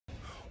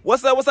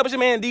What's up? It's your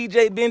man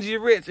DJ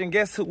Benji Rich, and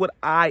guess what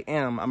I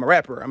am? I'm a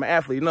rapper. I'm an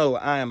athlete. No,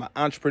 I am an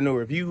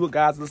entrepreneur. If you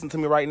guys listen to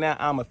me right now,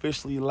 I'm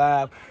officially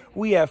live.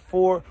 We have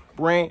 4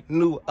 brand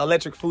new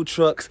electric food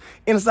trucks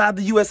inside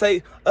the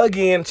USA.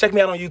 Again, check me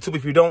out on YouTube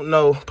if you don't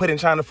know. Put in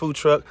Chine Food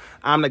Truck.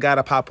 I'm the guy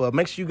to pop up.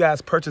 Make sure you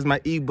guys purchase my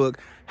ebook,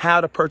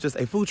 How to Purchase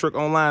a Food Truck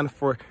Online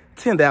for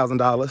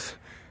 $10,000.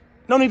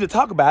 No need to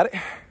talk about it.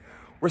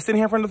 We're sitting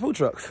here in front of the food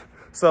trucks.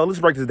 So let's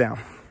break this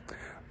down.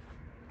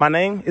 My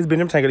name is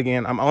Benji Tankard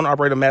again. I'm owner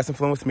operator of Mass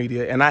Influence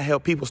Media, and I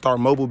help people start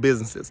mobile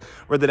businesses,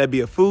 whether that be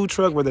a food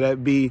truck, whether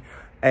that be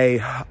a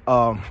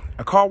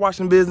car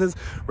washing business,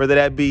 whether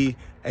that be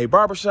a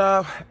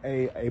barbershop,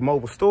 a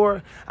mobile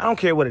store. I don't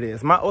care what it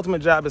is. My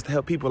ultimate job is to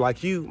help people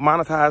like you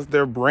monetize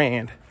their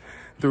brand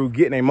through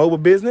getting a mobile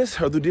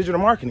business or through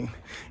digital marketing.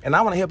 And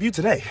I want to help you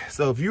today.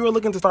 So if you're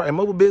looking to start a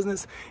mobile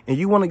business and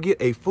you want to get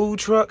a food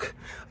truck,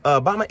 buy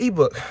my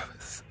ebook,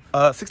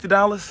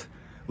 $60,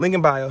 link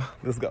in bio.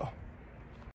 Let's go.